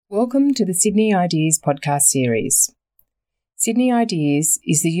Welcome to the Sydney Ideas podcast series. Sydney Ideas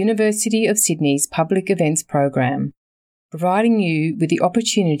is the University of Sydney's public events program, providing you with the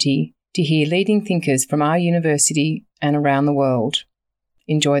opportunity to hear leading thinkers from our university and around the world.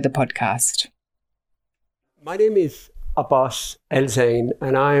 Enjoy the podcast. My name is Abbas El-Zain,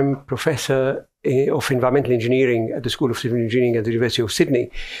 and I am Professor of Environmental Engineering at the School of Civil Engineering at the University of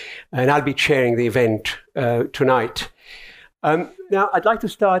Sydney, and I'll be chairing the event tonight. Now, I'd like to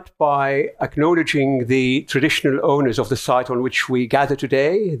start by acknowledging the traditional owners of the site on which we gather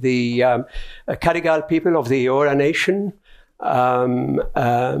today, the Carigal people of the Eora Nation,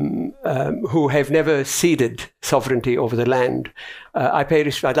 who have never ceded sovereignty over the land.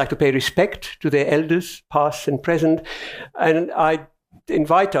 I'd like to pay respect to their elders, past and present, and I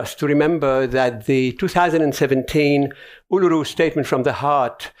invite us to remember that the 2017 Uluru Statement from the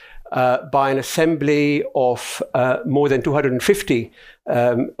Heart by an assembly of more than 250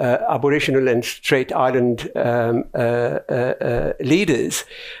 Aboriginal and Strait Island leaders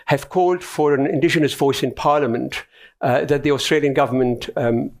have called for an Indigenous voice in Parliament that the Australian government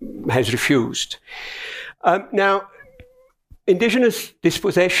has refused. Now, Indigenous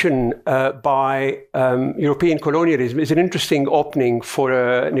dispossession by European colonialism is an interesting opening for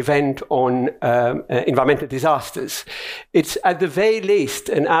an event on environmental disasters. It's at the very least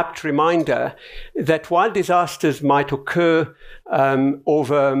an apt reminder that while disasters might occur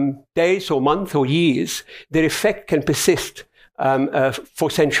over days or months or years, their effect can persist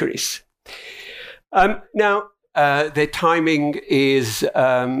for centuries. Now, the timing is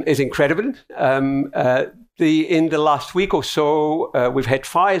incredible. In the last week or so, we've had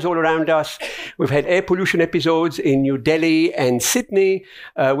fires all around us. We've had air pollution episodes in New Delhi and Sydney.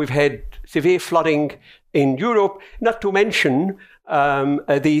 We've had severe flooding in Europe, not to mention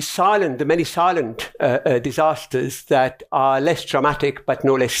the many silent disasters that are less dramatic but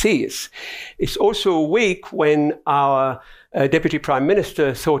no less serious. It's also a week when our Deputy Prime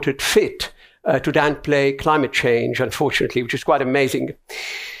Minister thought it fit to downplay climate change, unfortunately, which is quite amazing.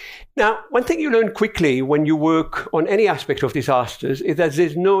 Now, one thing you learn quickly when you work on any aspect of disasters is that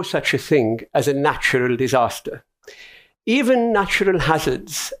there's no such a thing as a natural disaster. Even natural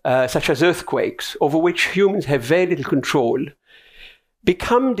hazards, such as earthquakes, over which humans have very little control,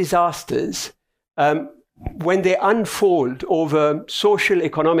 become disasters when they unfold over social,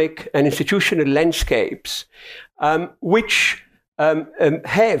 economic, and institutional landscapes, which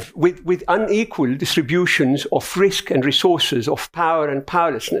have with unequal distributions of risk and resources, of power and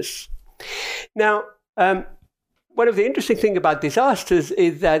powerlessness. Now, one of the interesting things about disasters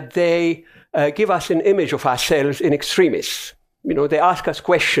is that they give us an image of ourselves in extremis. You know, they ask us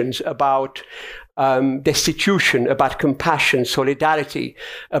questions about destitution, about compassion, solidarity,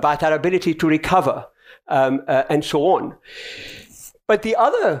 about our ability to recover, and so on. But the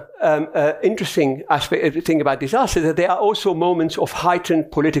other interesting thing about disasters is that there are also moments of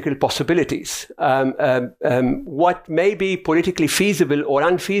heightened political possibilities. What may be politically feasible or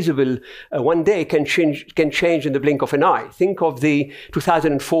unfeasible one day can change in the blink of an eye. Think of the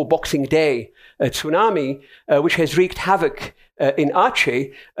 2004 Boxing Day tsunami, which has wreaked havoc in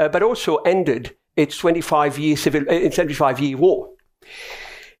Aceh, but also ended its 75-year war.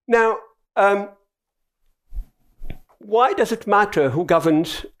 Now, why does it matter who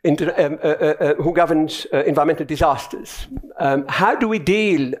governs environmental disasters? How do we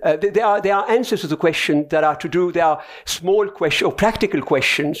deal? There are answers to the question that are to do. There are small questions or practical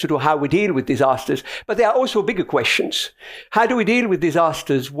questions to do how we deal with disasters, but there are also bigger questions. How do we deal with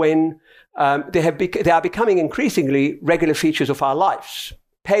disasters when they are becoming increasingly regular features of our lives?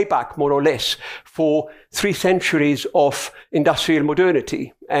 Payback, more or less, for 3 centuries of industrial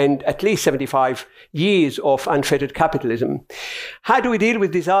modernity and at least 75 years of unfettered capitalism. How do we deal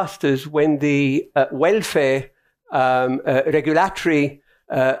with disasters when the welfare, regulatory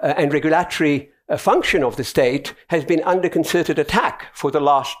function of the state has been under concerted attack for the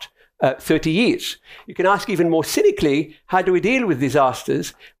last 30 years? You can ask even more cynically, how do we deal with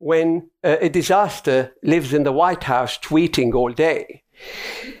disasters when a disaster lives in the White House tweeting all day?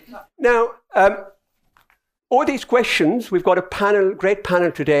 Now, all these questions, we've got a great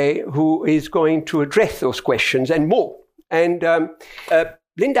panel today who is going to address those questions and more. And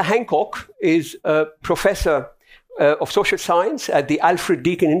Linda Hancock is a professor of social science at the Alfred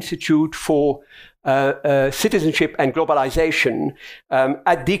Deakin Institute for Citizenship and Globalization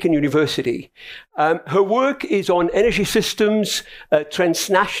at Deakin University. Her work is on energy systems,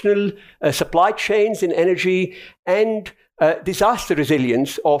 transnational supply chains in energy, and disaster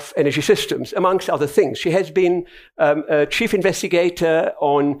resilience of energy systems, amongst other things. She has been a chief investigator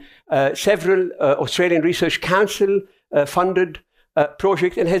on several Australian Research Council funded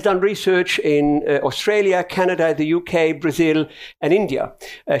project and has done research in Australia, Canada, the UK, Brazil, and India.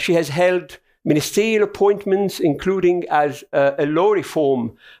 She has held ministerial appointments, including as a law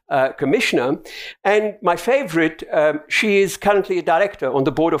reform commissioner. And my favorite, she is currently a director on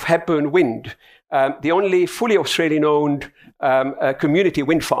the board of Hepburn Wind, the only fully Australian-owned community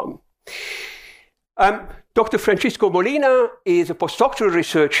wind farm. Dr. Francisco Molina is a postdoctoral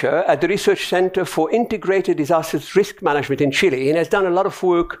researcher at the Research Center for Integrated Disasters Risk Management in Chile and has done a lot of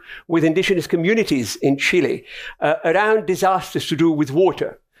work with indigenous communities in Chile around disasters to do with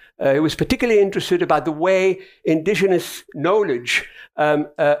water. He was particularly interested about the way indigenous knowledge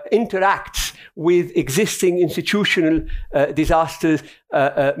interacts with existing institutional disasters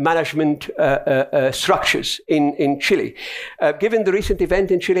management structures in Chile. Given the recent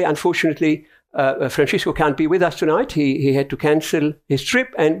event in Chile, unfortunately, Francisco can't be with us tonight. He had to cancel his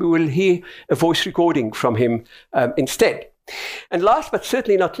trip, and we will hear a voice recording from him instead. And last but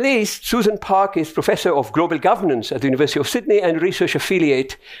certainly not least, Susan Park is Professor of Global Governance at the University of Sydney and Research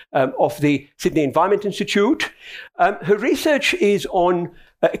Affiliate of the Sydney Environment Institute. Her research is on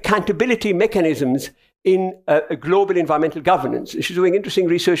accountability mechanisms in global environmental governance. She's doing interesting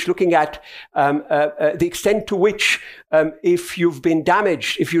research looking at the extent to which if you've been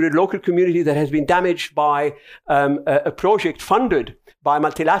damaged, if you're a local community that has been damaged by a project funded by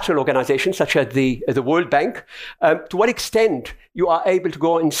multilateral organizations such as the World Bank, to what extent you are able to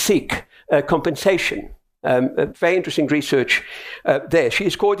go and seek compensation. Very interesting research there. She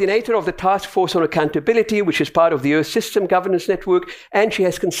is coordinator of the Task Force on Accountability, which is part of the Earth System Governance Network, and she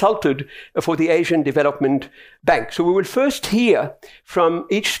has consulted for the Asian Development Bank. So we will first hear from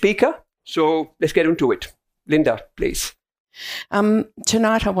each speaker. So let's get into it. Linda, please.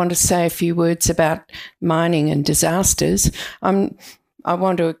 Tonight I want to say a few words about mining and disasters. I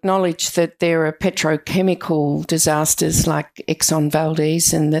want to acknowledge that there are petrochemical disasters like Exxon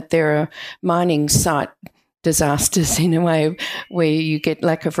Valdez and that there are mining site disasters in a way where you get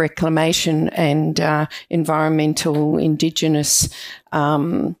lack of reclamation and environmental indigenous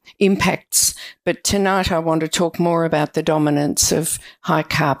impacts. But tonight I want to talk more about the dominance of high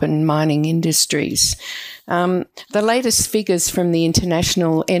carbon mining industries. The latest figures from the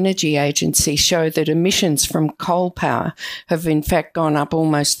International Energy Agency show that emissions from coal power have in fact gone up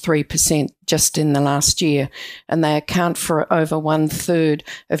almost 3% just in the last year, and they account for over 1/3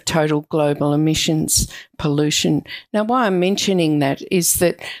 of total global emissions pollution. Now, why I'm mentioning that is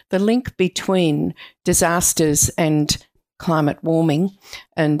that the link between disasters and climate warming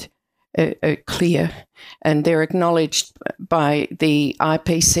and clear, and they're acknowledged by the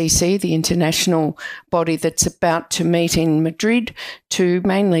IPCC, the international body that's about to meet in Madrid to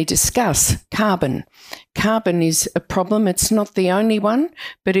mainly discuss carbon. Carbon is a problem. It's not the only one,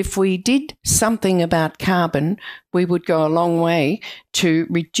 but if we did something about carbon, we would go a long way to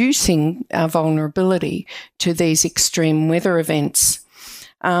reducing our vulnerability to these extreme weather events.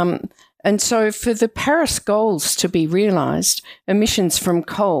 And so for the Paris goals to be realised, emissions from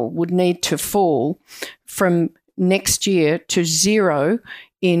coal would need to fall from next year to 0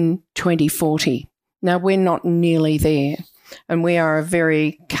 in 2040. Now, we're not nearly there, and we are a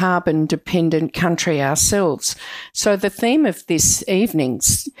very carbon-dependent country ourselves. So the theme of this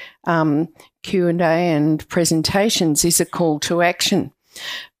evening's Q&A and presentations is a call to action.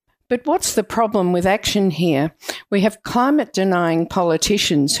 But what's the problem with action here? We have climate-denying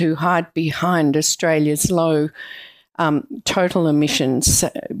politicians who hide behind Australia's low total emissions,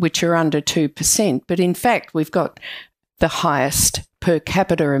 which are under 2%. But in fact, we've got the highest per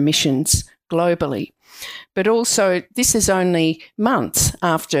capita emissions globally. But also, this is only months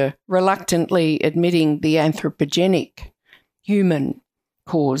after reluctantly admitting the anthropogenic,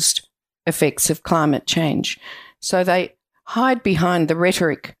 human-caused effects of climate change. So they hide behind the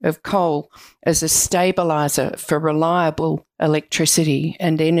rhetoric of coal as a stabiliser for reliable electricity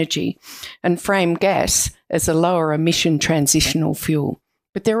and energy, and frame gas as a lower emission transitional fuel.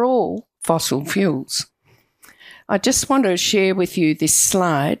 But they're all fossil fuels. I just want to share with you this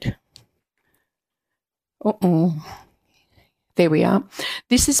slide. There we are.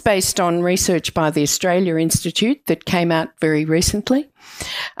 This is based on research by the Australia Institute that came out very recently.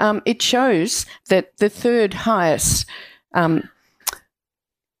 It shows that the third highest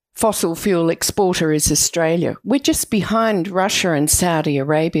fossil fuel exporter is Australia. We're just behind Russia and Saudi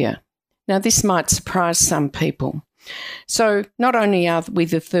Arabia. Now, this might surprise some people. So not only are we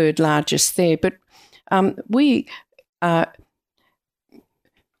the third largest there, but we are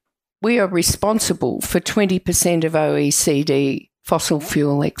responsible for 20% of OECD fossil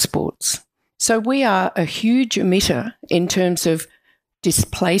fuel exports. So we are a huge emitter in terms of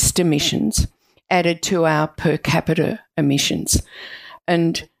displaced emissions, added to our per capita emissions.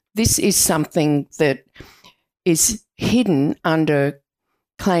 And this is something that is hidden under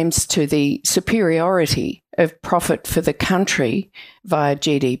claims to the superiority of profit for the country via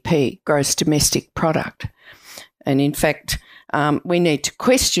GDP, gross domestic product. And in fact, we need to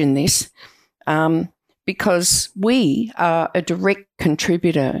question this because we are a direct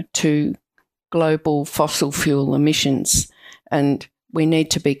contributor to global fossil fuel emissions, and we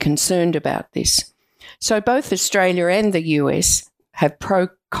need to be concerned about this. So both Australia and the US have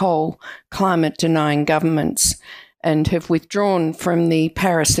pro-coal climate-denying governments and have withdrawn from the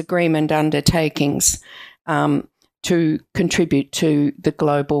Paris Agreement undertakings to contribute to the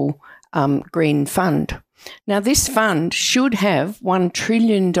global Green Fund. Now, this fund should have $1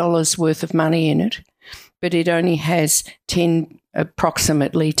 trillion worth of money in it, but it only has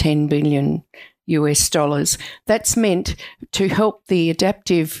approximately $10 billion US dollars. That's meant to help the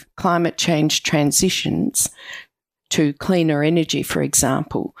adaptive climate change transitions to cleaner energy, for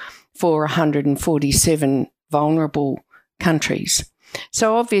example, for 147 vulnerable countries.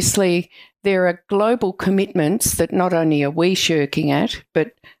 So obviously there are global commitments that not only are we shirking at,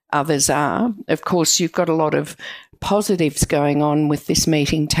 but others are. Of course, you've got a lot of positives going on with this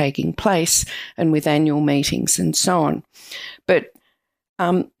meeting taking place and with annual meetings and so on. But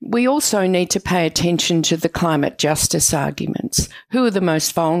we also need to pay attention to the climate justice arguments. Who are the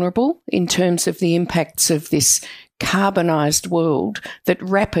most vulnerable in terms of the impacts of this carbonised world that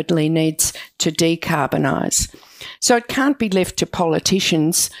rapidly needs to decarbonise? So it can't be left to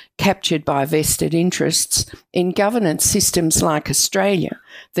politicians captured by vested interests in governance systems like Australia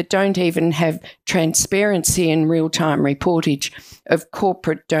that don't even have transparency and real-time reportage of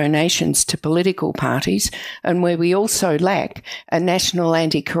corporate donations to political parties, and where we also lack a national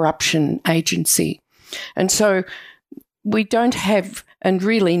anti-corruption agency. And so we don't have and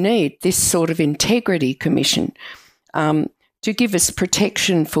really need this sort of integrity commission to give us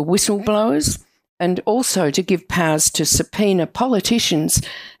protection for whistleblowers, and also to give powers to subpoena politicians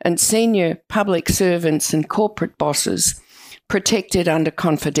and senior public servants and corporate bosses protected under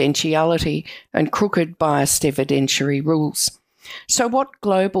confidentiality and crooked biased evidentiary rules. So what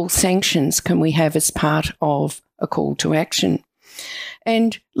global sanctions can we have as part of a call to action?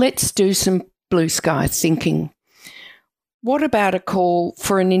 And let's do some blue sky thinking. What about a call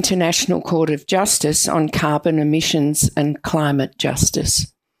for an international court of justice on carbon emissions and climate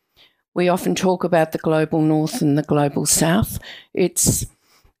justice? We often talk about the global north and the global south. It's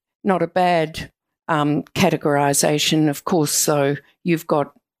not a bad categorisation. Of course, though, you've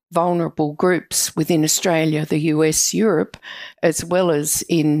got vulnerable groups within Australia, the US, Europe, as well as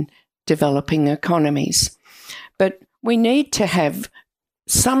in developing economies. But we need to have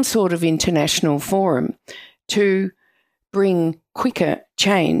some sort of international forum to bring quicker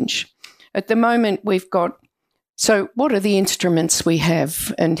change. At the moment, we've got So what are the instruments we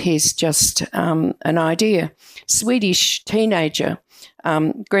have? And here's just an idea. Swedish teenager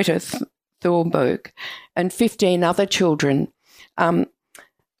Greta Thunberg and 15 other children,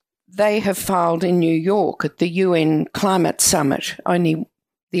 they have filed in New York at the UN Climate Summit only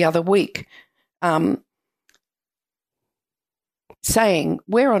the other week, saying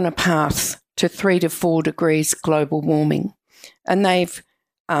we're on a path to 3 to 4 degrees global warming. And they've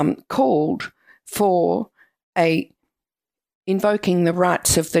called for invoking the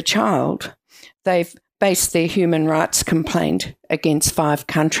rights of the child. They've based their human rights complaint against 5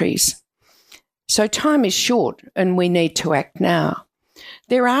 countries. So time is short and we need to act now.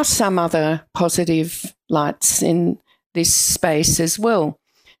 There are some other positive lights in this space as well.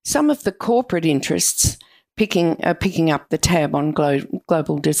 Some of the corporate interests are picking up the tab on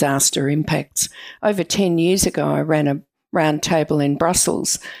global disaster impacts. Over 10 years ago, I ran a round table in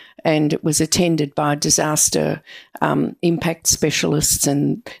Brussels, and it was attended by disaster impact specialists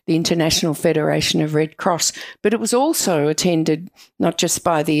and the International Federation of Red Cross. But it was also attended not just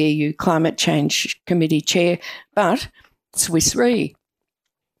by the EU Climate Change Committee Chair, but Swiss Re.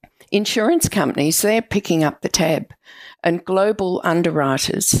 Insurance companies, they're picking up the tab, and global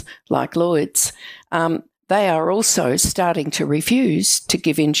underwriters like Lloyd's, they are also starting to refuse to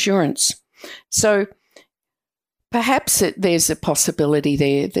give insurance. So perhaps there's a possibility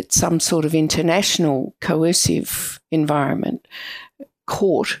there that some sort of international coercive environment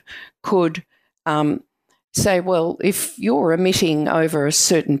court could say, well, if you're emitting over a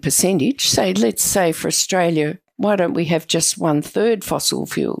certain percentage, let's say for Australia, why don't we have just 1/3 fossil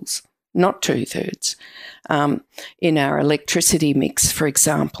fuels, not 2/3, in our electricity mix, for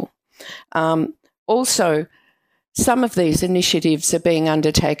example. Also, some of these initiatives are being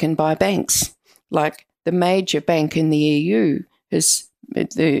undertaken by banks, like the major bank in the EU has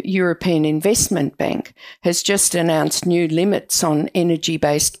the European Investment Bank has just announced new limits on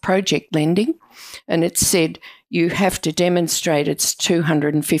energy-based project lending, and it said you have to demonstrate it's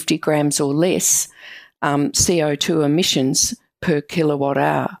 250 grams or less CO2 emissions per kilowatt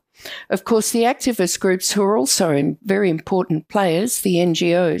hour. Of course, the activist groups, who are also very important players, the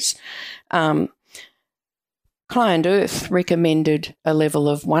NGOs, Client Earth recommended a level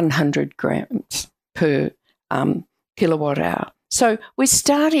of 100 grams per kilowatt hour. So we're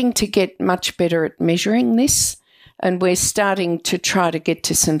starting to get much better at measuring this, and we're starting to try to get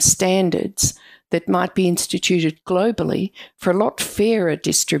to some standards that might be instituted globally for a lot fairer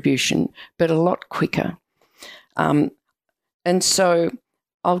distribution, but a lot quicker. And so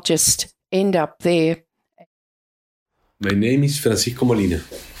I'll just end up there. My name is Francisco Molina.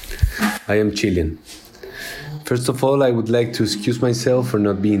 I am Chilean. First of all, I would like to excuse myself for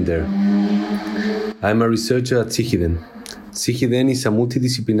not being there. I am a researcher at CIGIDEN. CIGIDEN is a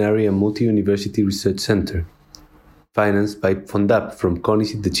multidisciplinary and multi-university research center, financed by FONDAP from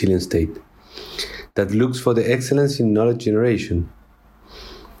CONICYT, the Chilean state, that looks for the excellence in knowledge generation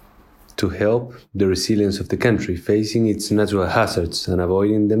to help the resilience of the country facing its natural hazards and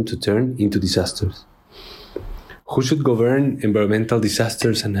avoiding them to turn into disasters. Who should govern environmental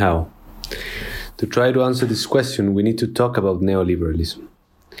disasters and how? To try to answer this question, we need to talk about neoliberalism.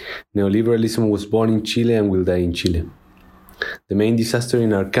 Neoliberalism was born in Chile and will die in Chile. The main disaster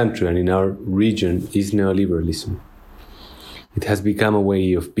in our country and in our region is neoliberalism. It has become a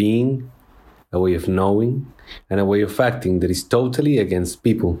way of being, a way of knowing, and a way of acting that is totally against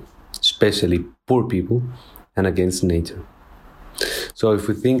people, especially poor people, and against nature. So if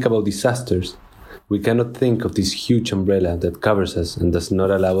we think about disasters, we cannot think of this huge umbrella that covers us and does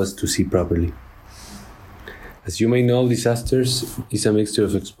not allow us to see properly. As you may know, disasters is a mixture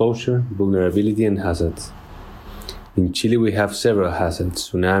of exposure, vulnerability, and hazards. In Chile, we have several hazards: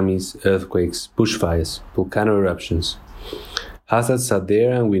 tsunamis, earthquakes, bushfires, volcano eruptions. Hazards are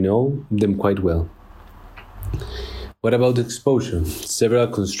there and we know them quite well. What about exposure? Several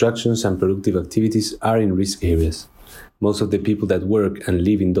constructions and productive activities are in risk areas. Most of the people that work and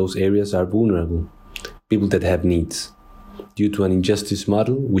live in those areas are vulnerable, people that have needs, due to an injustice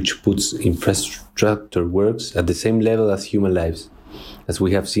model which puts infrastructure works at the same level as human lives, as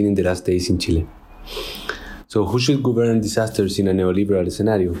we have seen in the last days in Chile. So who should govern disasters in a neoliberal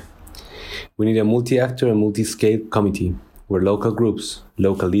scenario? We need a multi-actor and multi-scale committee where local groups,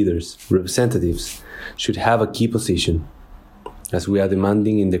 local leaders, representatives should have a key position, as we are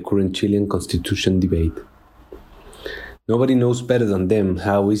demanding in the current Chilean constitution debate. Nobody knows better than them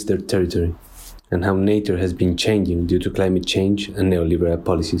how is their territory and how nature has been changing due to climate change and neoliberal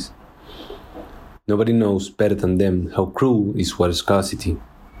policies. Nobody knows better than them how cruel is water scarcity,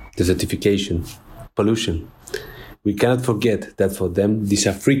 desertification, pollution. We cannot forget that for them these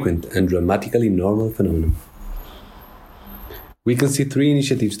are frequent and dramatically normal phenomena. We can see three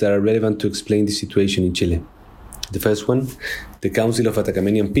initiatives that are relevant to explain the situation in Chile. The first one, the Council of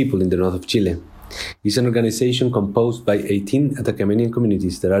Atacamenian People in the north of Chile, is an organization composed by 18 Atacamenian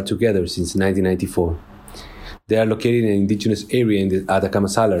communities that are together since 1994. They are located in an indigenous area in the Atacama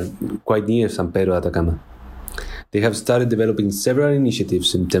Salar, quite near San Pedro Atacama. They have started developing several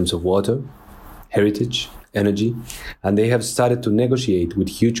initiatives in terms of water, heritage, energy, and they have started to negotiate with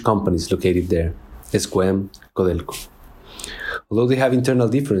huge companies located there, Esquem, Codelco. Although they have internal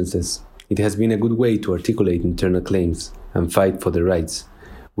differences, it has been a good way to articulate internal claims and fight for their rights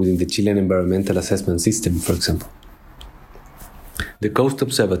within the Chilean environmental assessment system, for example. The Coast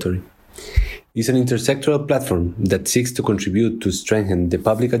Observatory is an intersectoral platform that seeks to contribute to strengthen the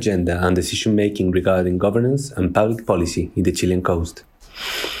public agenda and decision-making regarding governance and public policy in the Chilean coast.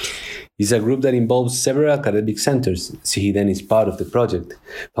 It's a group that involves several academic centers. CIGIDEN is part of the project,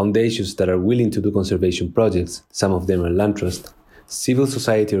 foundations that are willing to do conservation projects, some of them are land trust, civil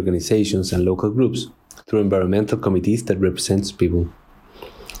society organizations and local groups, through environmental committees that represent people.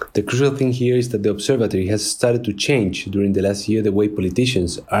 The crucial thing here is that the observatory has started to change during the last year the way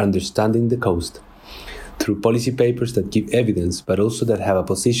politicians are understanding the coast, through policy papers that give evidence but also that have a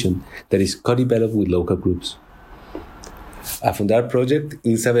position that is co-developed with local groups. A FONDART project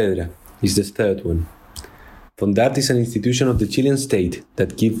in Saavedra is the third one. FONDART is an institution of the Chilean state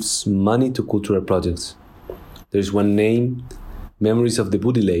that gives money to cultural projects. There is one named Memories of the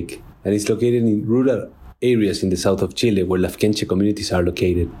Booty Lake, and it's located in rural areas in the south of Chile where Lafkenche communities are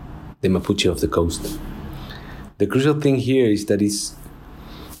located, the Mapuche of the coast. The crucial thing here is that it's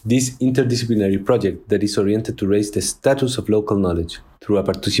this interdisciplinary project that is oriented to raise the status of local knowledge through a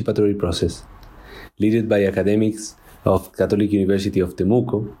participatory process, led by academics of Catholic University of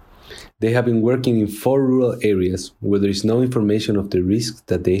Temuco, They have been working in 4 rural areas where there is no information of the risks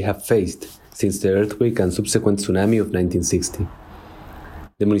that they have faced since the earthquake and subsequent tsunami of 1960.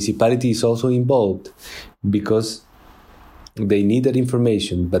 The municipality is also involved because they need that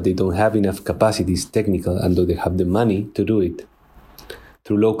information, but they don't have enough capacities, technical, and though they have the money to do it.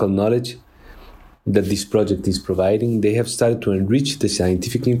 Through local knowledge that this project is providing, they have started to enrich the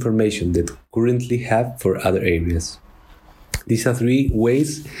scientific information that currently have for other areas. These are 3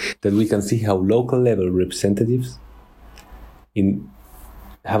 ways that we can see how local level representatives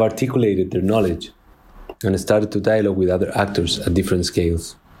have articulated their knowledge and started to dialogue with other actors at different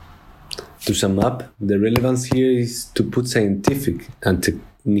scales. To sum up, the relevance here is to put scientific and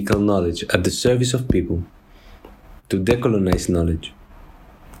technical knowledge at the service of people, to decolonize knowledge.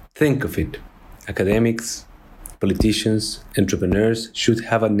 Think of it. Academics, politicians, entrepreneurs should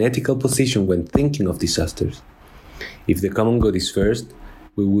have an ethical position when thinking of disasters. If the common good is first,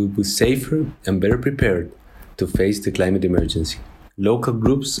 we will be safer and better prepared to face the climate emergency. Local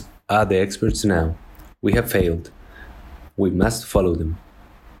groups are the experts now. We have failed. We must follow them.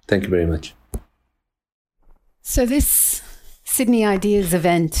 Thank you very much. So this Sydney Ideas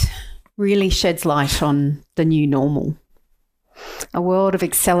event really sheds light on the new normal. A world of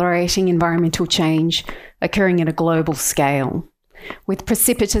accelerating environmental change occurring at a global scale, with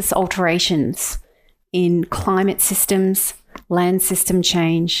precipitous alterations in climate systems, land system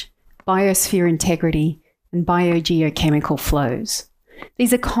change, biosphere integrity, and biogeochemical flows.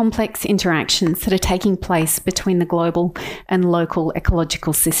 These are complex interactions that are taking place between the global and local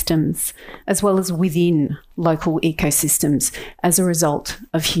ecological systems, as well as within local ecosystems as a result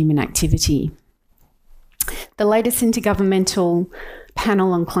of human activity. The latest Intergovernmental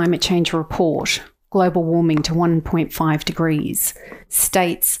Panel on Climate Change report, Global Warming to 1.5 degrees,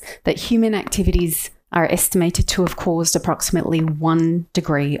 states that human activities are estimated to have caused approximately 1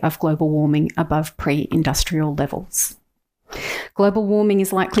 degree of global warming above pre-industrial levels. Global warming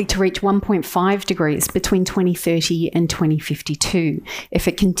is likely to reach 1.5 degrees between 2030 and 2052 if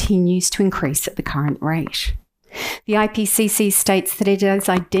it continues to increase at the current rate. The IPCC states that it has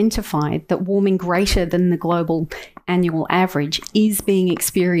identified that warming greater than the global annual average is being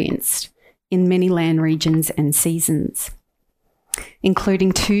experienced in many land regions and seasons,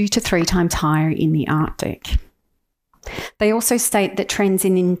 including 2 to 3 times higher in the Arctic. They also state that trends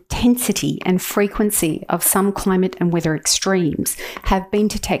in intensity and frequency of some climate and weather extremes have been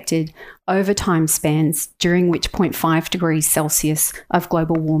detected over time spans during which 0.5 degrees Celsius of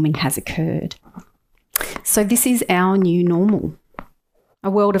global warming has occurred. So this is our new normal,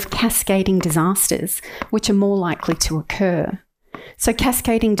 a world of cascading disasters which are more likely to occur. So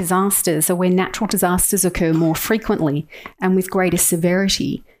cascading disasters are where natural disasters occur more frequently and with greater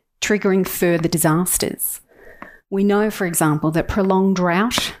severity, triggering further disasters. We know, for example, that prolonged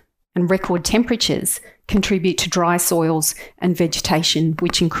drought and record temperatures contribute to dry soils and vegetation,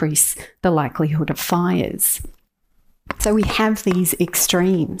 which increase the likelihood of fires. So we have these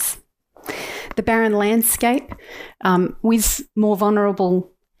extremes. The barren landscape, with more vulnerable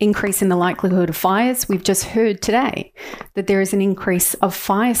increase in the likelihood of fires, we've just heard today that there is an increase of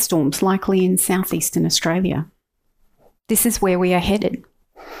firestorms likely in southeastern Australia. This is where we are headed.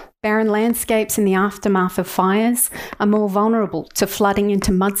 Barren landscapes in the aftermath of fires are more vulnerable to flooding and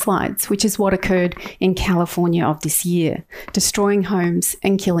to mudslides, which is what occurred in California of this year, destroying homes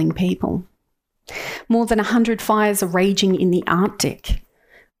and killing people. More than 100 fires are raging in the Arctic,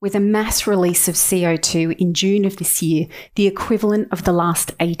 with a mass release of CO2 in June of this year, the equivalent of the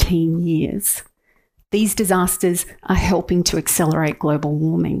last 18 years. These disasters are helping to accelerate global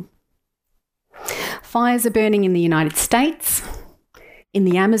warming. Fires are burning in the United States, in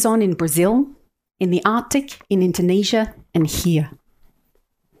the Amazon in Brazil, in the Arctic, in Indonesia, and here.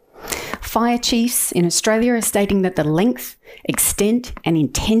 Fire chiefs in Australia are stating that the length, extent, and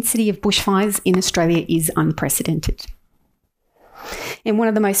intensity of bushfires in Australia is unprecedented. In one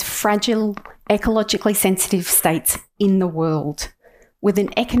of the most fragile, ecologically sensitive states in the world, with an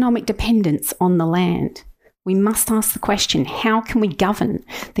economic dependence on the land, we must ask the question, how can we govern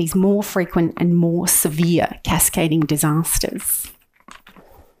these more frequent and more severe cascading disasters?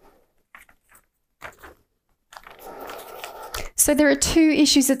 So there are 2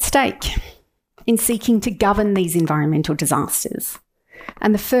 issues at stake in seeking to govern these environmental disasters.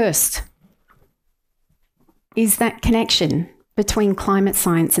 And the first is that connection between climate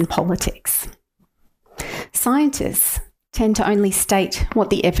science and politics. Scientists tend to only state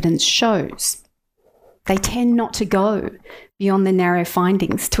what the evidence shows. They tend not to go beyond the narrow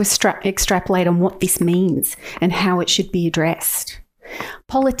findings to extrapolate on what this means and how it should be addressed.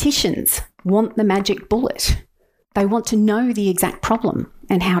 Politicians want the magic bullet. They want to know the exact problem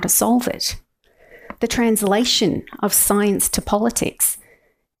and how to solve it. The translation of science to politics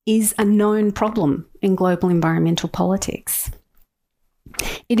is a known problem in global environmental politics.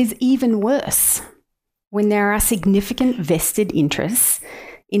 It is even worse when there are significant vested interests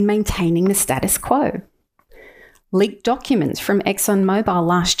in maintaining the status quo. Leaked documents from ExxonMobil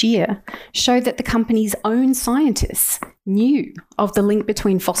last year show that the company's own scientists knew of the link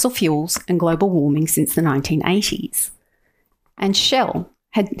between fossil fuels and global warming since the 1980s. And Shell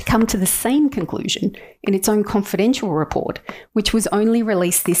had come to the same conclusion in its own confidential report, which was only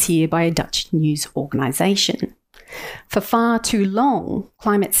released this year by a Dutch news organisation. For far too long,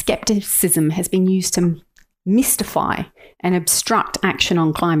 climate scepticism has been used to mystify and obstruct action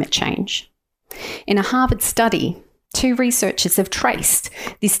on climate change. In a Harvard study, 2 researchers have traced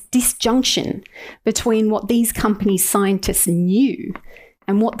this disjunction between what these companies' scientists knew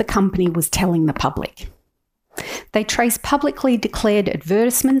and what the company was telling the public. They traced publicly declared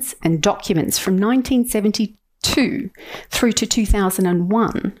advertisements and documents from 1972 through to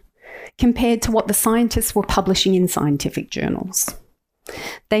 2001, compared to what the scientists were publishing in scientific journals.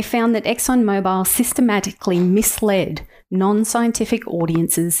 They found that ExxonMobil systematically misled non-scientific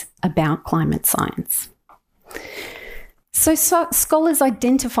audiences about climate science. So scholars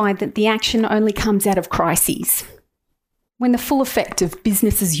identified that the action only comes out of crises, when the full effect of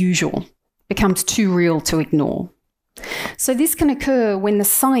business as usual becomes too real to ignore. So this can occur when the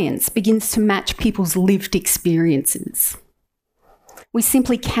science begins to match people's lived experiences. We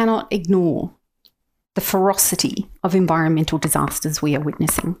simply cannot ignore the ferocity of environmental disasters we are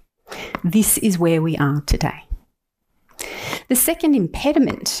witnessing. This is where we are today. The second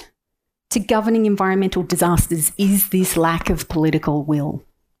impediment to governing environmental disasters is this lack of political will.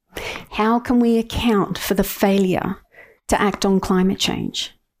 How can we account for the failure to act on climate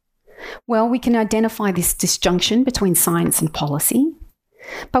change? Well, we can identify this disjunction between science and policy,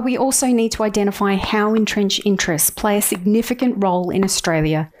 but we also need to identify how entrenched interests play a significant role in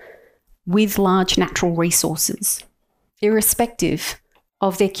Australia with large natural resources, irrespective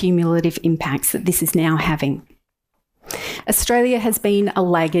of their cumulative impacts that this is now having. Australia has been a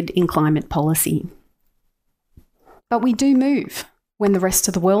laggard in climate policy, but we do move when the rest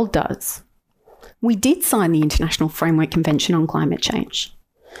of the world does. We did sign the International Framework Convention on Climate Change.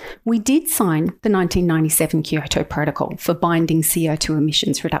 We did sign the 1997 Kyoto Protocol for binding CO2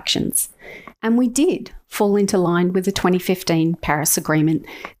 emissions reductions, and we did fall into line with the 2015 Paris Agreement,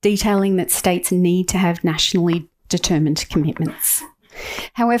 detailing that states need to have nationally determined commitments.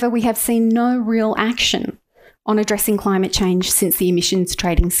 However, we have seen no real action on addressing climate change since the emissions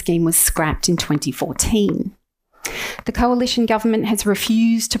trading scheme was scrapped in 2014. The coalition government has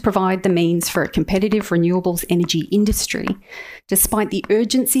refused to provide the means for a competitive renewables energy industry, despite the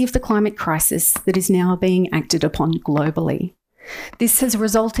urgency of the climate crisis that is now being acted upon globally. This has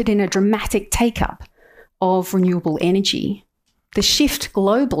resulted in a dramatic take-up of renewable energy. The shift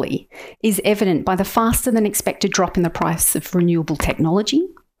globally is evident by the faster than expected drop in the price of renewable technology,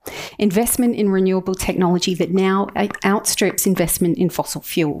 investment in renewable technology that now outstrips investment in fossil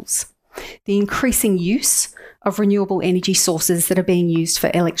fuels, the increasing use of renewable energy sources that are being used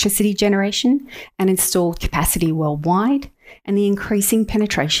for electricity generation and installed capacity worldwide, and the increasing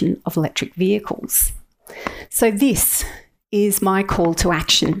penetration of electric vehicles. So this is my call to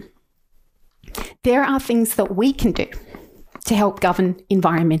action. There are things that we can do to help govern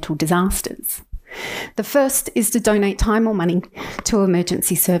environmental disasters. The first is to donate time or money to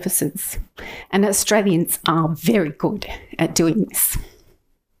emergency services, and Australians are very good at doing this.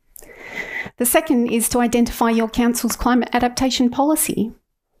 The second is to identify your council's climate adaptation policy.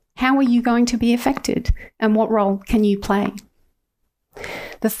 How are you going to be affected, and what role can you play?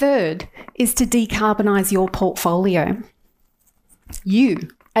 The third is to decarbonise your portfolio. You,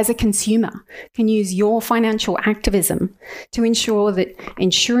 as a consumer, can use your financial activism to ensure that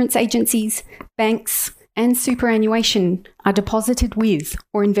insurance agencies, banks, and superannuation are deposited with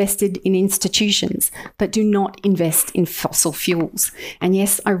or invested in institutions that do not invest in fossil fuels. And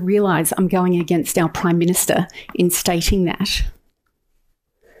yes, I realise I'm going against our Prime Minister in stating that.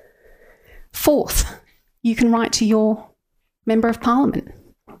 Fourth, you can write to your Member of Parliament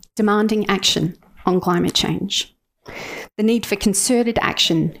demanding action on climate change. The need for concerted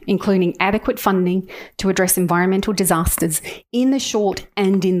action, including adequate funding to address environmental disasters in the short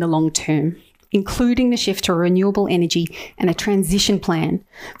and in the long term, including the shift to renewable energy and a transition plan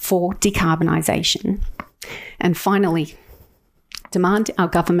for decarbonisation. And finally, demand our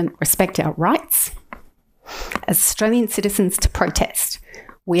government respect our rights as Australian citizens to protest.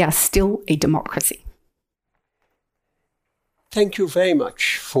 We are still a democracy. Thank you very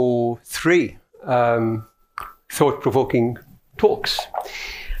much for 3 thought-provoking talks.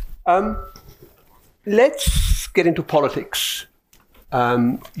 Let's get into politics.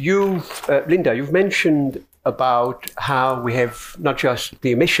 Linda, you've mentioned about how we have not just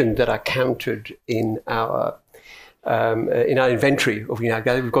the emissions that are counted in our inventory of Greenhouse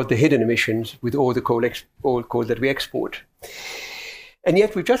gases, we've got the hidden emissions with all the coal that we export. And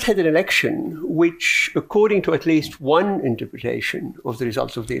yet we've just had an election which, according to at least one interpretation of the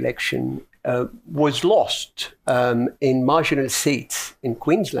results of the election, was lost in marginal seats in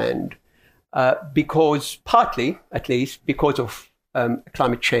Queensland because, partly at least, because of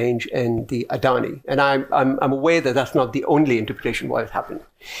climate change and the Adani. And I'm aware that that's not the only interpretation why it happened.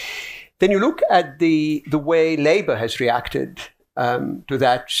 Then you look at the way Labour has reacted to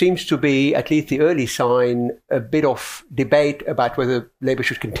that. Seems to be, at least the early sign, a bit of debate about whether Labour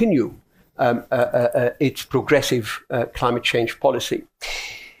should continue its progressive climate change policy.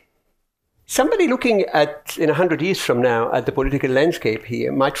 Somebody looking at, in 100 years from now, at the political landscape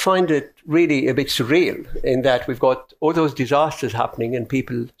here might find it really a bit surreal in that we've got all those disasters happening and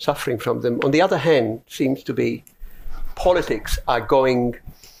people suffering from them. On the other hand, seems to be politics are going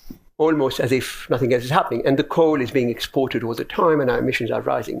almost as if nothing else is happening, and the coal is being exported all the time and our emissions are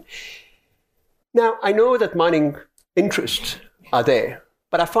rising. Now, I know that mining interests are there,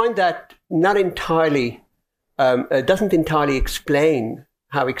 but I find that not entirely, doesn't entirely explain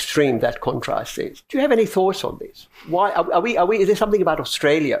how extreme that contrast is. Do you have any thoughts on this? Why are we? Is there something about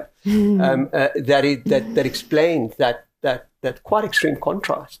Australia that explains that quite extreme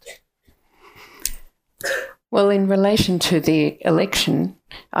contrast? Well, in relation to the election,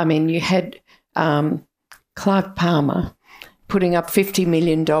 I mean, you had Clive Palmer putting up $50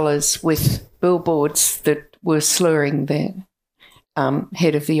 million with billboards that were slurring the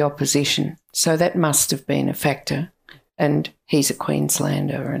head of the opposition. So that must have been a factor. And he's a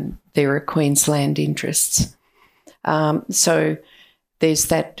Queenslander and there are Queensland interests. So there's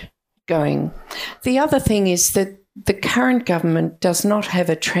that going. The other thing is that the current government does not have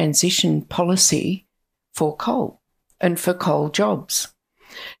a transition policy for coal and for coal jobs.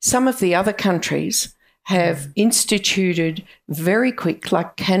 Some of the other countries have instituted very quick,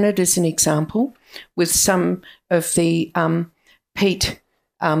 like Canada's an example, with some of the peat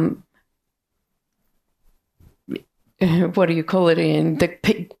what do you call it in the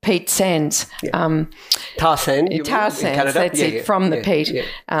peat sands? Yeah. Tar sand. Tar sands. That's it from the peat.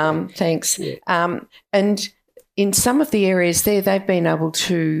 Yeah. Thanks. Yeah. And in some of the areas there, they've been able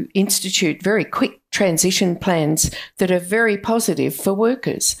to institute very quick transition plans that are very positive for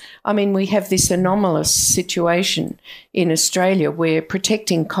workers. I mean, we have this anomalous situation in Australia where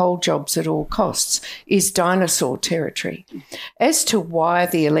protecting coal jobs at all costs is dinosaur territory. As to why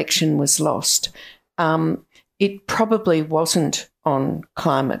the election was lost, it probably wasn't on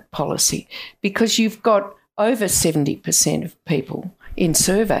climate policy because you've got over 70% of people in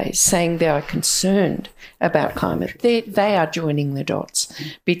surveys saying they are concerned about climate. They are joining the dots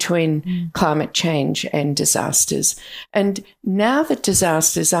between climate change and disasters. And now that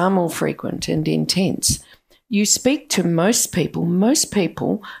disasters are more frequent and intense, you speak to most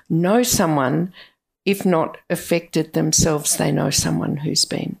people know someone, if not affected themselves, they know someone who's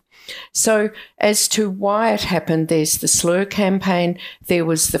been. So as to why it happened, there's the slur campaign, there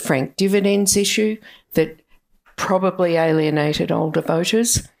was the frank dividends issue that probably alienated older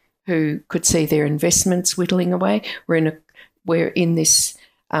voters who could see their investments whittling away. We're in this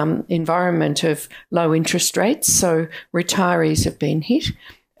environment of low interest rates, so retirees have been hit.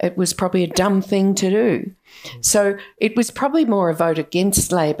 It was probably a dumb thing to do. So it was probably more a vote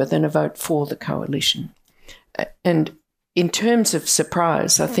against Labor than a vote for the coalition. And in terms of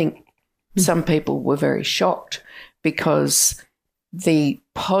surprise, I think some people were very shocked because the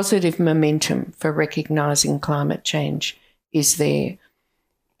positive momentum for recognising climate change is there.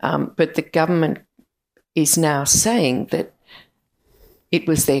 But the government is now saying that it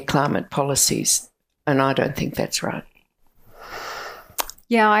was their climate policies, and I don't think that's right.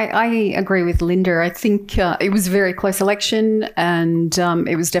 Yeah, I agree with Linda. I think it was a very close election, and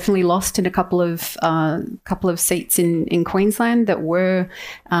it was definitely lost in a couple of seats in Queensland that were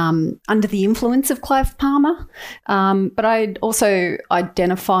under the influence of Clive Palmer. But I'd also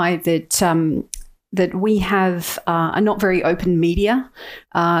identify that that we have a not very open media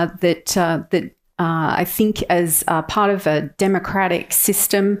that I think as part of a democratic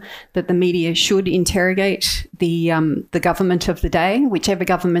system that the media should interrogate the government of the day, whichever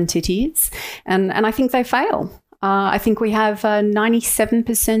government it is. And I think they fail. I think we have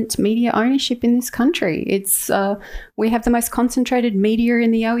 97% media ownership in this country. We have the most concentrated media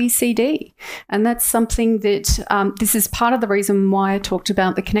in the OECD. And that's something that this is part of the reason why I talked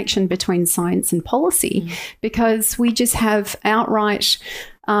about the connection between science and policy, because we just have outright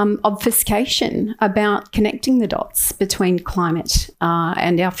obfuscation about connecting the dots between climate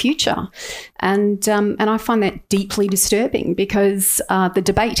and our future. And I find that deeply disturbing, because the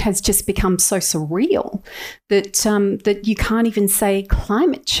debate has just become so surreal that you can't even say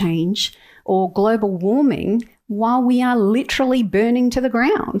climate change or global warming while we are literally burning to the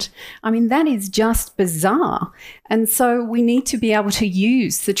ground. I mean, that is just bizarre. And so we need to be able to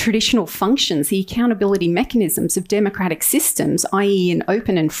use the traditional functions, the accountability mechanisms of democratic systems, i.e. an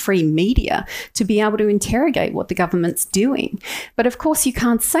open and free media, to be able to interrogate what the government's doing. But of course, you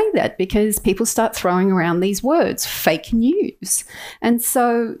can't say that, because people start throwing around these words, fake news. And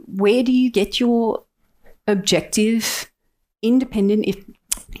so where do you get your objective, independent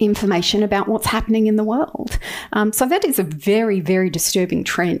information about what's happening in the world? So that is a very, very disturbing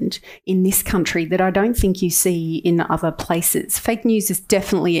trend in this country that I don't think you see in other places. Fake news is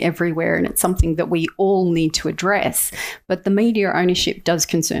definitely everywhere, and it's something that we all need to address. But the media ownership does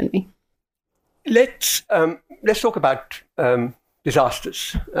concern me. Let's talk about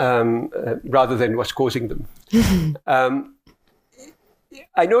disasters rather than what's causing them.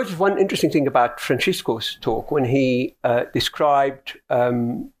 I noticed one interesting thing about Francisco's talk when he described,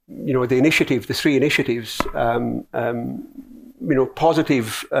 the initiative, the three initiatives,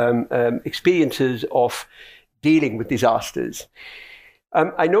 positive experiences of dealing with disasters.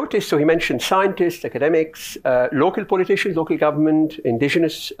 I noticed, so he mentioned scientists, academics, local politicians, local government,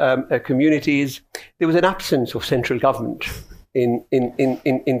 indigenous communities. There was an absence of central government in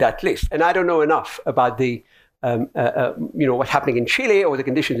that list. And I don't know enough about the what's happening in Chile or the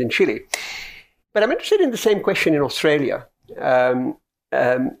conditions in Chile. But I'm interested in the same question in Australia. How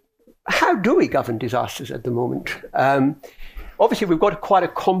do we govern disasters at the moment? Obviously, we've got quite a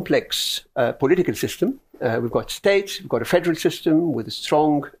complex political system. We've got states, we've got a federal system with a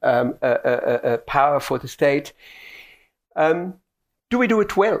strong power for the state. Do we do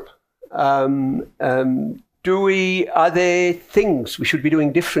it well? Are there things we should be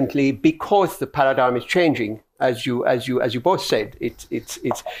doing differently because the paradigm is changing? As you both said,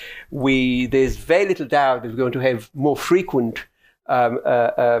 there's very little doubt that we're going to have more frequent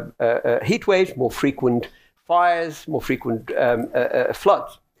heat waves, more frequent fires, more frequent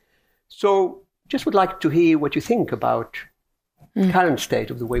floods. So, just would like to hear what you think about the current state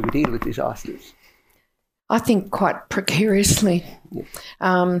of the way we deal with disasters. I think quite precariously,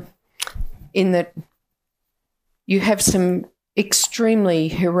 in that you have some extremely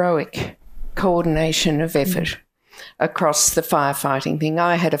heroic coordination of effort across the firefighting thing.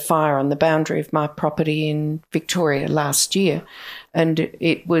 I had a fire on the boundary of my property in Victoria last year, and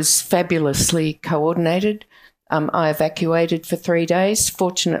it was fabulously coordinated. I evacuated for 3 days.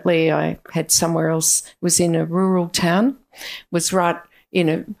 Fortunately, I had somewhere else, was in a rural town, was right in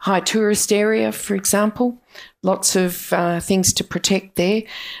a high tourist area, for example. Lots of things to protect there.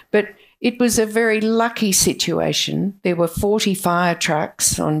 But it was a very lucky situation. There were 40 fire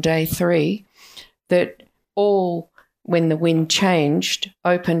trucks on day 3 that all, when the wind changed,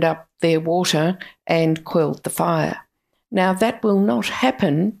 opened up their water and quelled the fire. Now, that will not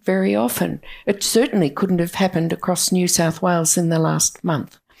happen very often. It certainly couldn't have happened across New South Wales in the last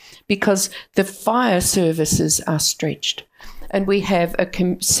month, because the fire services are stretched. And we have a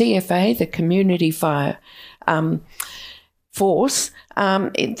CFA, the Community Fire Force.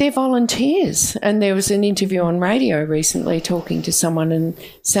 They're volunteers. And there was an interview on radio recently talking to someone and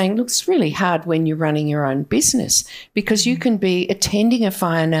saying, look, it's really hard when you're running your own business, because you can be attending a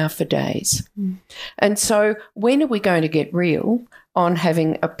fire now for days. And so when are we going to get real on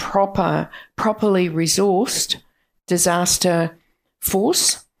having a properly resourced disaster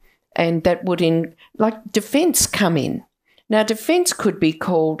force? And that would, defence come in. Now, defence could be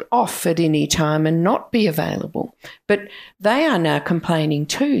called off at any time and not be available, but they are now complaining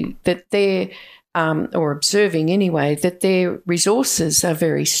too that they're, or observing anyway, that their resources are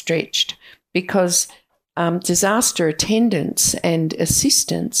very stretched, because disaster attendance and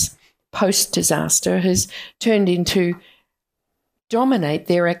assistance post-disaster has turned into dominate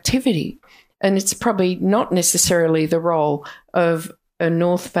their activity. And it's probably not necessarily the role of a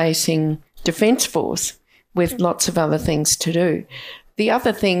north-facing defence force with lots of other things to do. The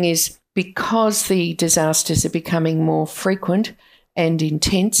other thing is, because the disasters are becoming more frequent and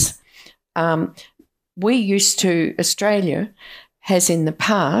intense, Australia has in the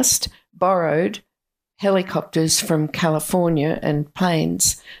past borrowed helicopters from California and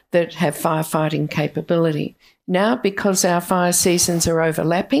planes that have firefighting capability. Now, because our fire seasons are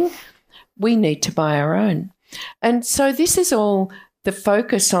overlapping, we need to buy our own. And so this is all the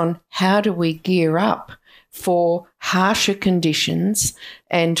focus on how do we gear up for harsher conditions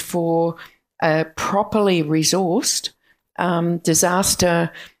and for a properly resourced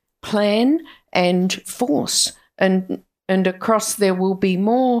disaster plan and force. And across there will be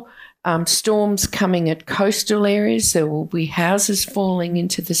more storms coming at coastal areas. There will be houses falling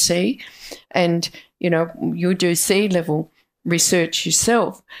into the sea. And, you know, you do sea level research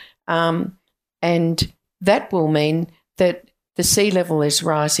yourself. And that will mean that the sea level is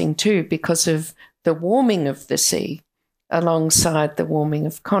rising too because of the warming of the sea alongside the warming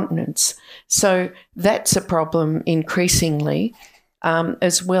of continents. So that's a problem increasingly,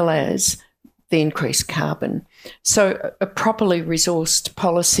 as well as the increased carbon. So a properly resourced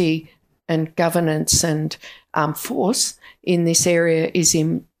policy and governance and force in this area is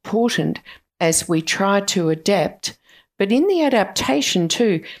important as we try to adapt. But in the adaptation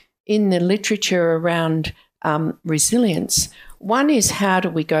too, in the literature around resilience, one is how do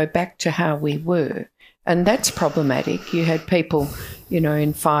we go back to how we were? And that's problematic. You had people, you know,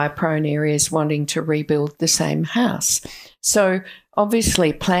 in fire-prone areas wanting to rebuild the same house. So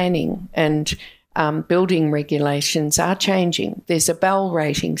obviously planning and building regulations are changing. There's a BEL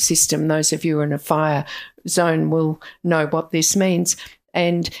rating system. Those of you in a fire zone will know what this means.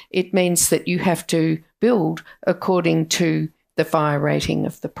 And it means that you have to build according to the fire rating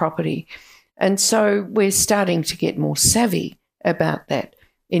of the property. And so we're starting to get more savvy about that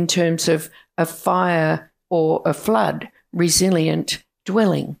in terms of a fire or a flood resilient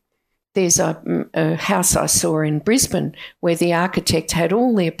dwelling. There's a house I saw in Brisbane where the architect had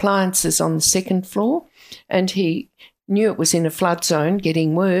all the appliances on the second floor and he knew it was in a flood zone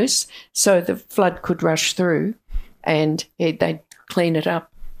getting worse, so the flood could rush through and they'd clean it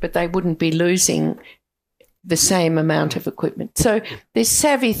up, but they wouldn't be losing the same amount of equipment. So there's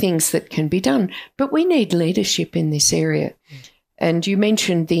savvy things that can be done, but we need leadership in this area. And you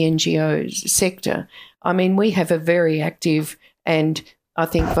mentioned the NGO sector. I mean, we have a very active and I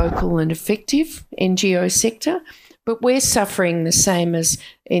think vocal and effective NGO sector, but we're suffering the same as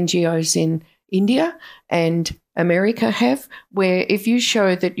NGOs in India and America have, where if you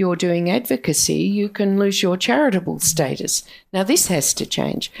show that you're doing advocacy, you can lose your charitable status. Now, this has to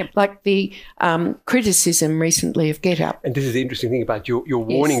change. Like the criticism recently of GetUp. And this is the interesting thing about your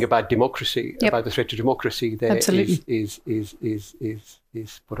warning about democracy, about the threat to democracy. There is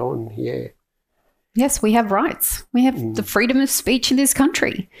put on. Yeah. Yes, we have rights. We have the freedom of speech in this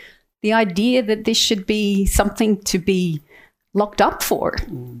country. The idea that this should be something to be locked up for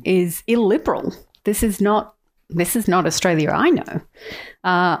is illiberal. This is not Australia I know.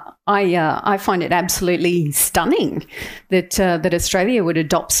 I find it absolutely stunning that Australia would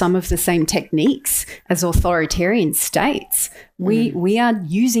adopt some of the same techniques as authoritarian states. We are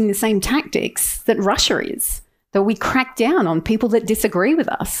using the same tactics that Russia is. That we crack down on people that disagree with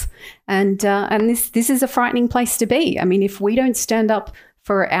us, and this is a frightening place to be. I mean, if we don't stand up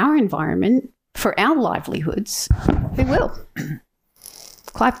for our environment, for our livelihoods, who will?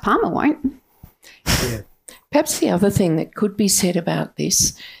 Clive Palmer won't. Yeah. Perhaps the other thing that could be said about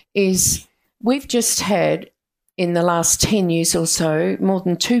this is we've just had, in the last 10 years or so, more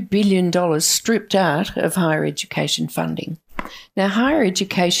than $2 billion stripped out of higher education funding. Now, higher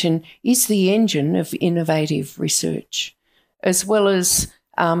education is the engine of innovative research, as well as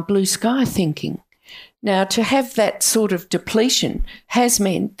blue sky thinking. Now, to have that sort of depletion has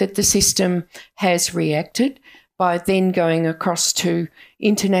meant that the system has reacted by then going across to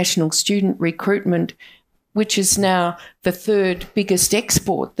international student recruitment, which is now the third biggest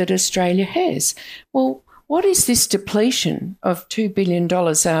export that Australia has. Well, what is this depletion of $2 billion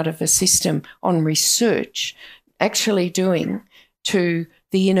out of a system on research actually doing to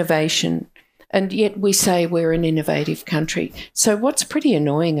the innovation? And yet we say we're an innovative country. So what's pretty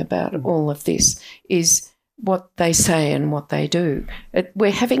annoying about all of this is what they say and what they do.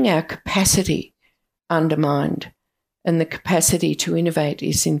 We're having our capacity undermined, and the capacity to innovate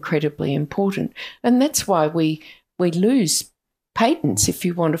is incredibly important. And that's why we lose patents, if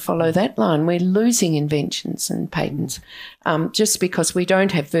you want to follow that line. We're losing inventions and patents just because we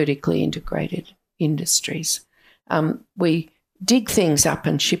don't have vertically integrated industries. We dig things up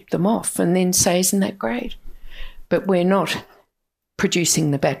and ship them off and then say, isn't that great? But we're not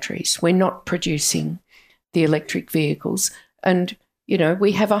producing the batteries. We're not producing the electric vehicles. And, you know,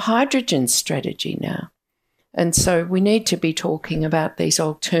 we have a hydrogen strategy now. And so we need to be talking about these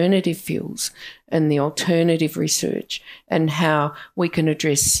alternative fuels and the alternative research and how we can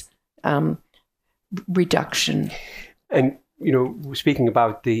address reduction. And, speaking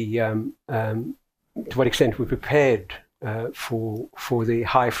about the to what extent we prepared for the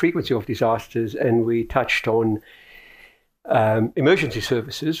high frequency of disasters, and we touched on emergency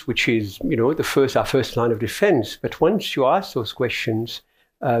services, which is, our first line of defense. But once you ask those questions,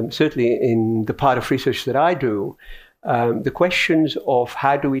 certainly in the part of research that I do, the questions of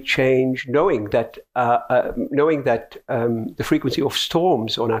how do we change, knowing that the frequency of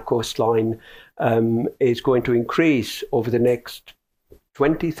storms on our coastline is going to increase over the next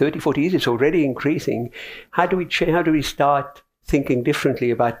 20, 30, 40 years. It's already increasing. How do we start thinking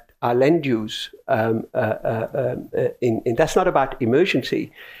differently about our land use? That's not about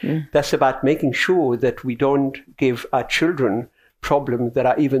emergency. That's about making sure that we don't give our children problems that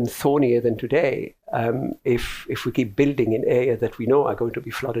are even thornier than today, if we keep building in areas that we know are going to be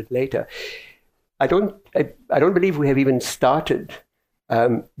flooded later. I don't believe we have even started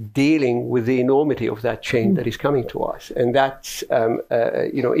dealing with the enormity of that change that is coming to us, and that's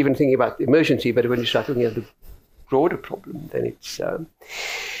even thinking about emergency. But when you start looking at the broader problem, then it's.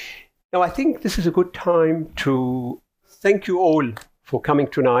 Now, I think this is a good time to thank you all for coming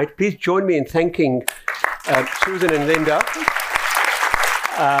tonight. Please join me in thanking Susan and Linda.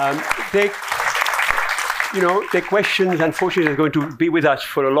 Their questions, unfortunately, are going to be with us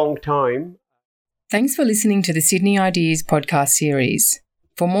for a long time. Thanks for listening to the Sydney Ideas podcast series.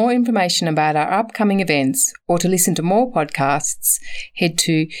 For more information about our upcoming events or to listen to more podcasts, head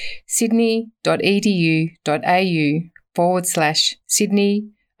to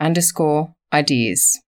sydney.edu.au/Sydney_ideas.